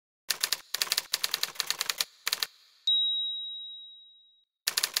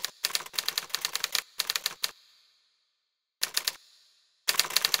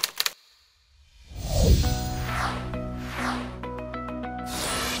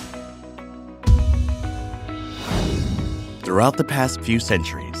Throughout the past few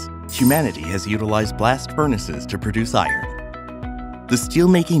centuries, humanity has utilized blast furnaces to produce iron. The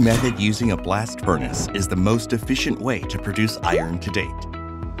steelmaking method using a blast furnace is the most efficient way to produce iron to date.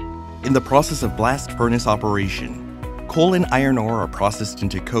 In the process of blast furnace operation, coal and iron ore are processed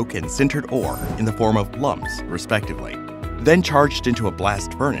into coke and sintered ore in the form of lumps, respectively, then charged into a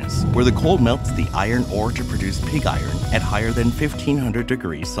blast furnace where the coal melts the iron ore to produce pig iron at higher than 1500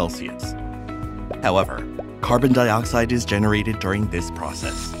 degrees Celsius. However, carbon dioxide is generated during this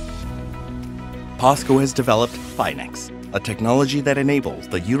process. POSCO has developed FINEX, a technology that enables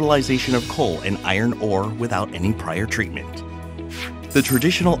the utilization of coal and iron ore without any prior treatment. The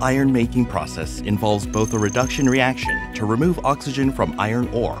traditional iron-making process involves both a reduction reaction to remove oxygen from iron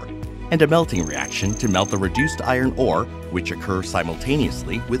ore and a melting reaction to melt the reduced iron ore, which occur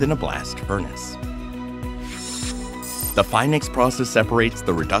simultaneously within a blast furnace. The FINEX process separates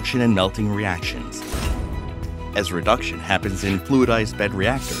the reduction and melting reactions, as reduction happens in fluidized-bed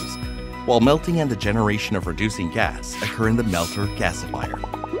reactors, while melting and the generation of reducing gas occur in the melter gasifier.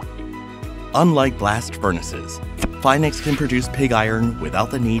 Unlike blast furnaces, FINEX can produce pig iron without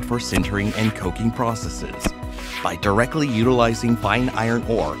the need for sintering and coking processes by directly utilizing fine iron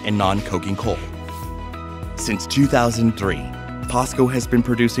ore and non-coking coal. Since 2003, POSCO has been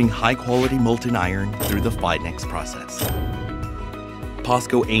producing high-quality molten iron through the FINEX process.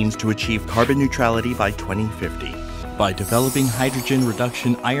 POSCO aims to achieve carbon neutrality by 2050 by developing hydrogen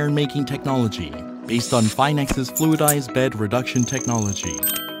reduction iron-making technology based on FINEX's fluidized-bed reduction technology.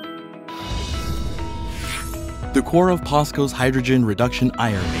 The core of POSCO's hydrogen reduction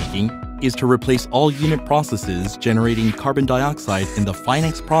iron-making is to replace all unit processes generating carbon dioxide in the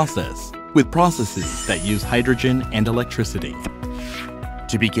FINEX process with processes that use hydrogen and electricity.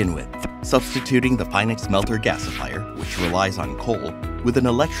 To begin with, substituting the FINEX melter gasifier, which relies on coal, with an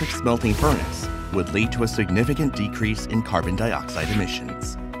electric smelting furnace would lead to a significant decrease in carbon dioxide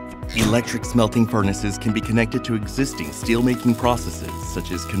emissions. Electric smelting furnaces can be connected to existing steelmaking processes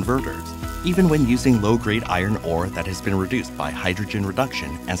such as converters, even when using low-grade iron ore that has been reduced by hydrogen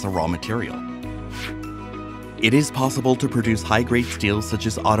reduction as a raw material. It is possible to produce high-grade steels such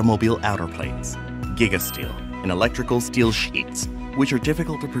as automobile outer plates, gigasteel, and electrical steel sheets, which are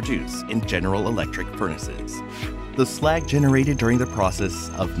difficult to produce in general electric furnaces. The slag generated during the process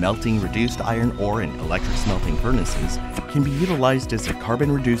of melting reduced iron ore in electric smelting furnaces can be utilized as a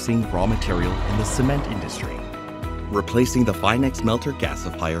carbon-reducing raw material in the cement industry. Replacing the FINEX melter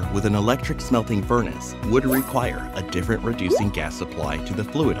gasifier with an electric smelting furnace would require a different reducing gas supply to the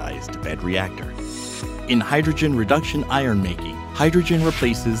fluidized-bed reactor. In hydrogen reduction iron making, hydrogen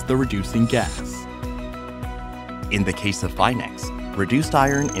replaces the reducing gas. In the case of FINEX, reduced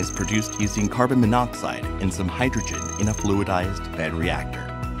iron is produced using carbon monoxide and some hydrogen in a fluidized-bed reactor.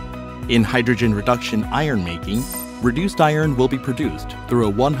 In hydrogen reduction iron making, reduced iron will be produced through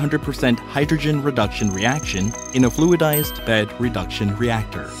a 100% hydrogen reduction reaction in a fluidized-bed reduction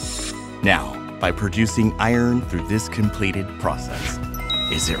reactor. Now, by producing iron through this completed process,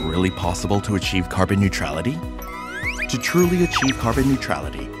 is it really possible to achieve carbon neutrality? To truly achieve carbon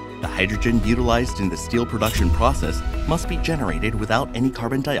neutrality, the hydrogen utilized in the steel production process must be generated without any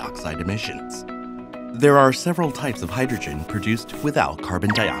carbon dioxide emissions. There are several types of hydrogen produced without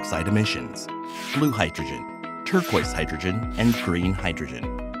carbon dioxide emissions: blue hydrogen, turquoise hydrogen, and green hydrogen.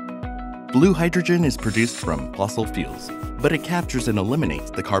 Blue hydrogen is produced from fossil fuels, but it captures and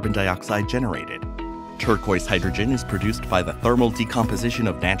eliminates the carbon dioxide generated. Turquoise hydrogen is produced by the thermal decomposition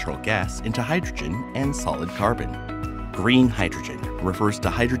of natural gas into hydrogen and solid carbon. Green hydrogen refers to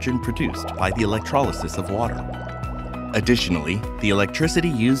hydrogen produced by the electrolysis of water. Additionally, the electricity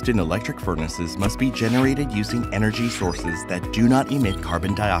used in electric furnaces must be generated using energy sources that do not emit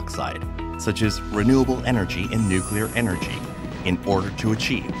carbon dioxide, such as renewable energy and nuclear energy, in order to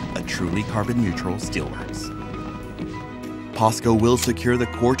achieve a truly carbon-neutral steelworks. POSCO will secure the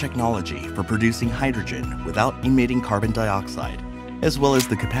core technology for producing hydrogen without emitting carbon dioxide, as well as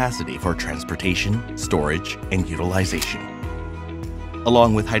the capacity for transportation, storage, and utilization.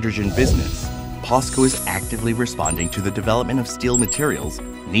 Along with hydrogen business, POSCO is actively responding to the development of steel materials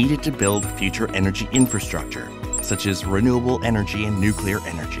needed to build future energy infrastructure, such as renewable energy and nuclear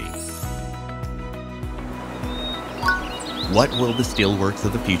energy. What will the steelworks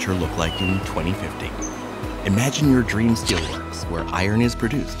of the future look like in 2050? Imagine your dream steelworks where iron is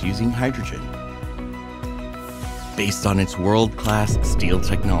produced using hydrogen. Based on its world-class steel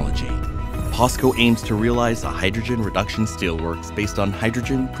technology, POSCO aims to realize a hydrogen reduction steelworks based on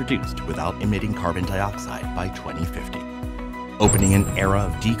hydrogen produced without emitting carbon dioxide by 2050, opening an era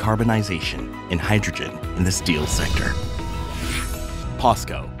of decarbonization and hydrogen in the steel sector.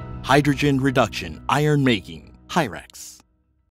 POSCO, hydrogen reduction iron making, HyREX.